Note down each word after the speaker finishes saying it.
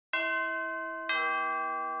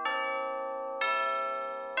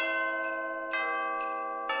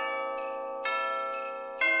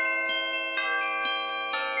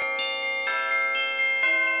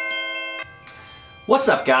What's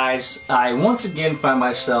up, guys? I once again find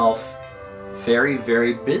myself very,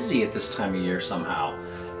 very busy at this time of year somehow,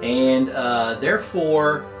 and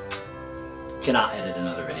therefore cannot edit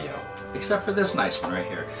another video, except for this nice one right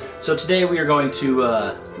here. So today we are going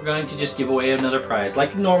to just give away another prize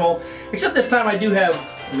like normal, except this time I do have,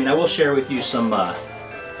 I will share with you some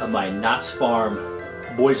of my Knott's Farm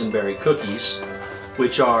boysenberry cookies,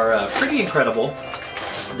 which are pretty incredible.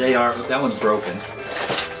 They are, that one's broken.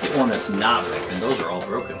 Get one that's not broken. Those are all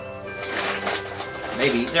broken.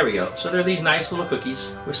 Maybe. There we go. So they're these nice little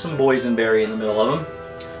cookies with some boysenberry in the middle of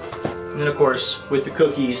them. And then, of course, with the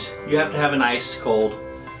cookies, you have to have a nice cold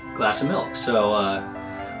glass of milk. So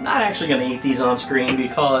I'm not actually going to eat these on screen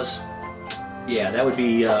because, yeah, that would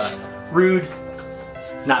be rude.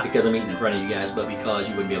 Not because I'm eating in front of you guys, but because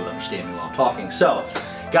you wouldn't be able to understand me while I'm talking. So,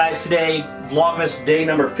 guys, today, Vlogmas day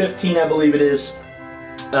number 15, I believe it is.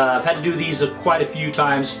 I've had to do these quite a few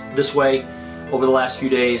times this way over the last few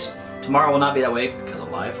days. Tomorrow will not be that way because I'm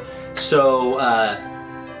live. So,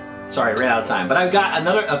 sorry, I ran out of time. But I've got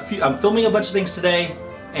I'm filming a bunch of things today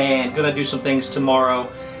and gonna do some things tomorrow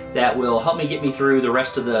that will help me get me through the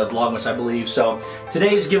rest of the Vlogmas, I believe. So,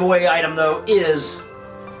 today's giveaway item, though, is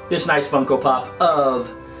this nice Funko Pop of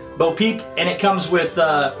Bo Peep, and it comes with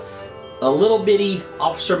a little bitty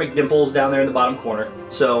Officer McDimples down there in the bottom corner.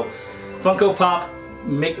 So, Funko Pop,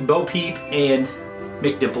 Bo Peep, and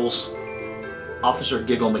McDimples. Officer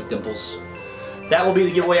Giggle McDimples. That will be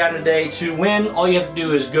the giveaway item today. To win, all you have to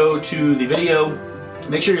do is go to the video,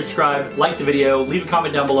 make sure you're subscribed, like the video, leave a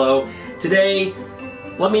comment down below. Today,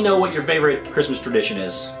 let me know what your favorite Christmas tradition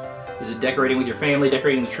is. Is it decorating with your family,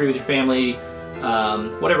 decorating the tree with your family,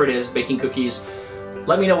 whatever it is, baking cookies.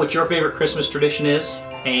 Let me know what your favorite Christmas tradition is,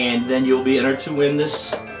 and then you'll be entered to win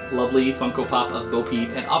this lovely Funko Pop of Bo Peep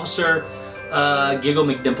and Officer Giggle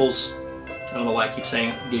McDimples. I don't know why I keep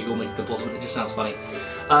saying Giggle McDimples, but it just sounds funny.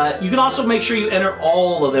 You can also make sure you enter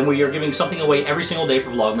all of them. We are giving something away every single day for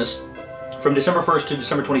Vlogmas from December 1st to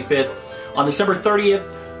December 25th. On December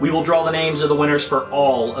 30th, we will draw the names of the winners for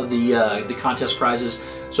all of the contest prizes.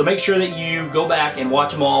 So make sure that you go back and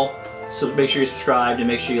watch them all. So make sure you're subscribed and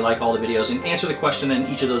make sure you like all the videos and answer the question in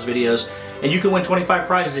each of those videos. And you can win 25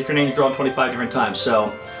 prizes if your name's drawn 25 different times.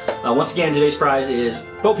 So once again, today's prize is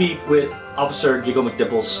Bo Peep with Officer Giggle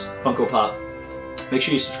McDimples Funko Pop. Make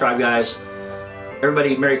sure you subscribe, guys.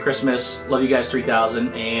 Everybody, Merry Christmas. Love you guys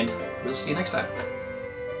 3000, and we'll see you next time.